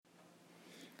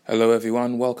Hello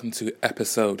everyone, welcome to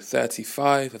episode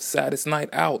 35 of Saddest Night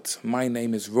Out. My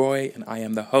name is Roy and I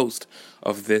am the host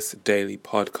of this daily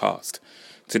podcast.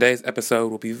 Today's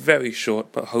episode will be very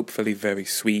short but hopefully very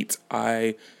sweet.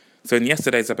 So in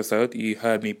yesterday's episode you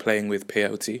heard me playing with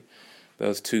peyote.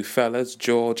 Those two fellas,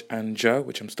 George and Joe,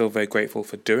 which I'm still very grateful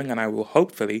for doing, and I will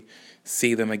hopefully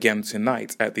see them again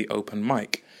tonight at the open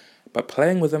mic. But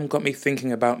playing with them got me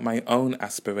thinking about my own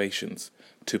aspirations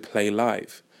to play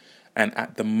live. And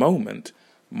at the moment,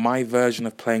 my version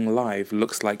of playing live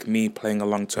looks like me playing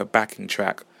along to a backing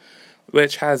track,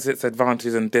 which has its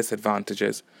advantages and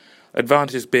disadvantages.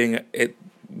 Advantages being it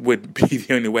would be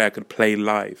the only way I could play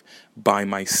live by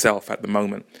myself at the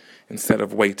moment, instead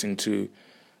of waiting to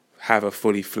have a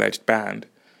fully fledged band,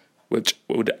 which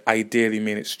would ideally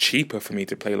mean it's cheaper for me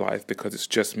to play live because it's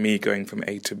just me going from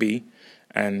A to B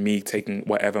and me taking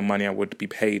whatever money I would be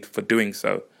paid for doing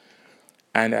so.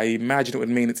 And I imagine it would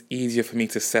mean it's easier for me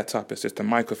to set up. It's just a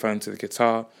microphone to the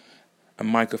guitar, a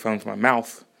microphone for my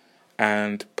mouth,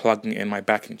 and plugging in my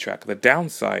backing track. The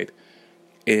downside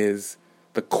is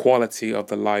the quality of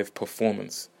the live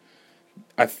performance.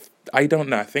 I don't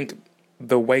know. I think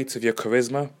the weight of your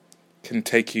charisma can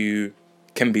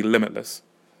be limitless.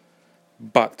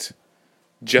 But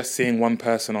just seeing one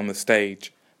person on the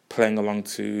stage playing along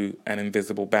to an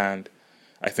invisible band,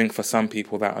 I think for some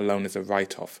people that alone is a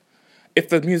write-off. If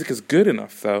the music is good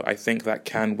enough, though, I think that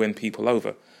can win people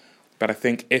over. But I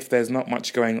think if there's not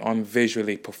much going on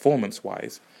visually,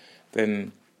 performance-wise,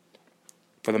 then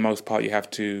for the most part you have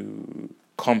to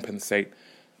compensate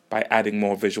by adding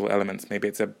more visual elements. Maybe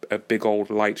it's a big old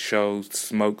light show,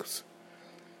 smokes,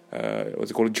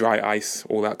 what's it called, dry ice,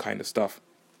 all that kind of stuff.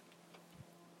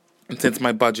 And since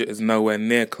my budget is nowhere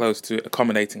near close to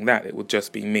accommodating that, it would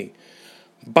just be me.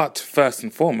 But first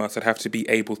and foremost, I'd have to be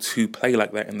able to play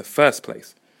like that in the first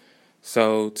place.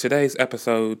 So today's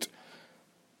episode,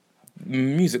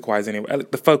 music-wise anyway,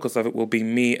 the focus of it will be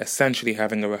me essentially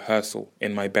having a rehearsal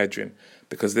in my bedroom,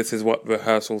 because this is what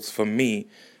rehearsals for me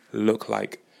look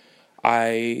like.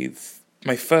 My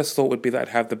first thought would be that I'd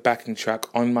have the backing track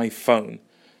on my phone,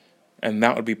 and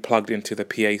that would be plugged into the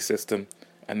PA system,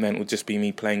 and then it would just be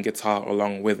me playing guitar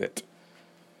along with it.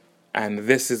 And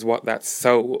this is what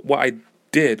I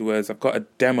did was I've got a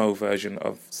demo version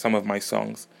of some of my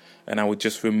songs, and I would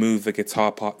just remove the guitar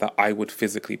part that I would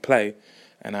physically play,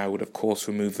 and I would of course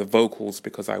remove the vocals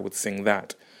because I would sing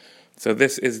that. So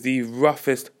this is the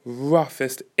roughest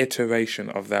iteration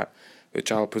of that,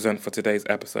 which I'll present for today's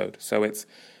episode. So it's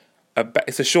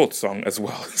a short song as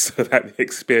well, so that the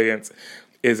experience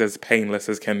is as painless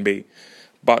as can be.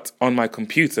 But on my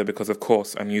computer, because of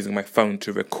course I'm using my phone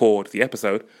to record the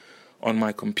episode, on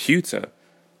my computer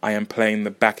I am playing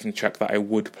the backing track that I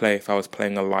would play if I was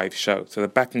playing a live show. So the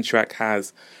backing track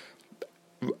has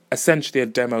essentially a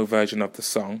demo version of the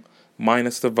song,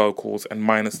 minus the vocals and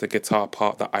minus the guitar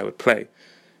part that I would play.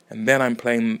 And then I'm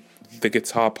playing the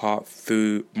guitar part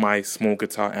through my small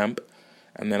guitar amp,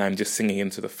 and then I'm just singing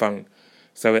into the phone.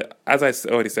 So as I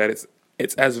already said,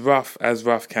 it's as rough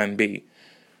can be,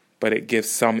 but it gives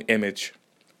some image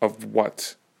of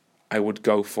what I would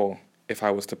go for if I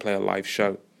was to play a live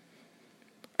show.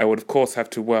 I would, of course, have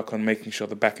to work on making sure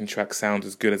the backing track sounds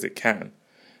as good as it can.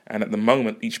 And at the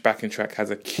moment, each backing track has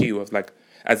a cue of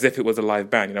as if it was a live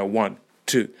band, 1,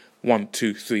 2, 1,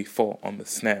 2, 3, 4 on the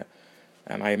snare.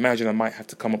 And I imagine I might have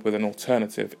to come up with an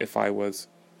alternative if I was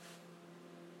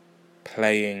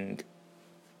playing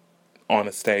on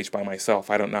a stage by myself.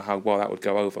 I don't know how well that would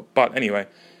go over. But anyway,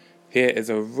 here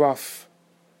is a rough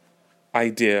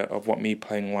idea of what me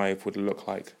playing live would look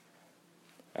like.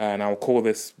 And I'll call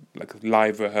this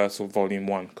live rehearsal volume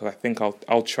 1, because I think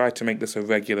I'll try to make this a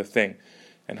regular thing,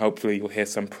 and hopefully you'll hear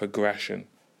some progression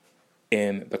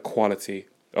in the quality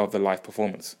of the live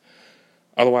performance.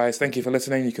 Otherwise, thank you for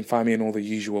listening. You can find me in all the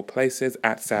usual places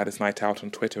at Saddest Night Out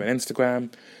on Twitter and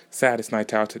Instagram,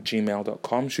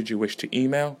 saddestnightout@gmail.com should you wish to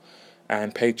email,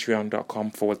 and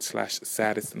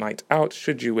patreon.com/saddestnightout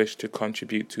should you wish to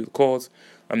contribute to the cause.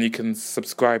 And you can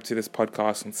subscribe to this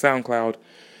podcast on SoundCloud,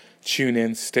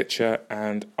 TuneIn, Stitcher,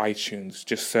 and iTunes.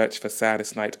 Just search for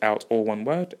Saddest Night Out, all one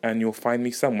word, and you'll find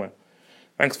me somewhere.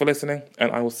 Thanks for listening,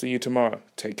 and I will see you tomorrow.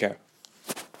 Take care.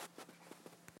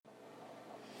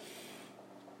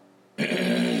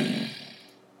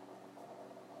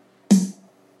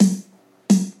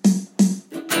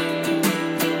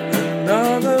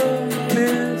 Another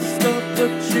missed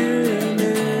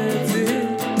opportunity.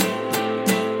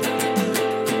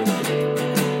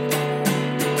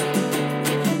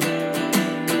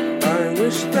 I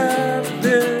wish that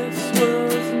this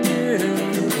was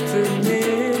news to me.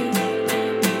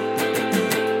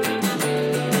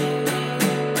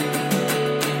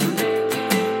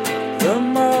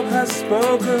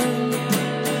 spoken,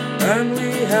 and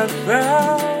we have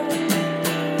found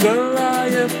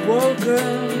Goliath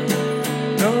woken,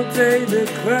 no David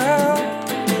crowned.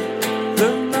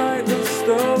 The night was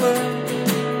stolen,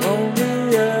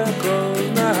 only echoes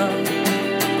now.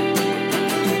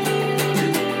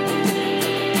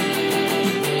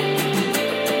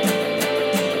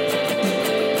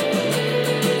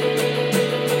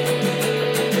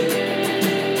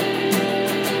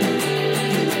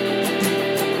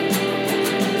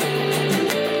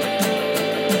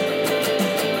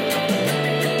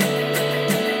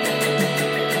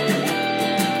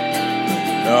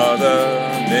 Another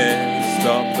missed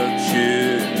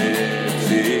opportunity.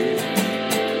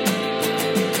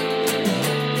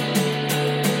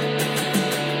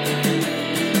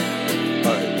 I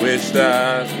wish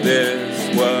that this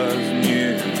was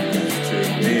news to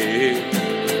me.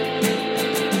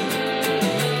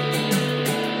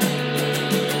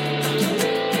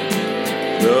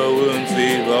 The wounds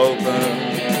we've opened,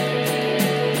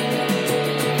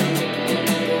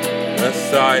 the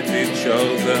side we've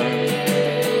chosen,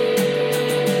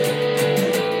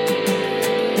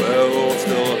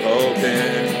 still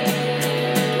hoping,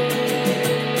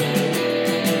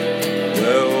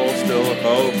 we're all still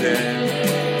hoping.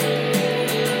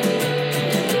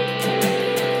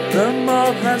 The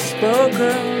mob has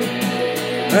spoken,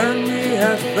 and we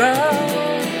have found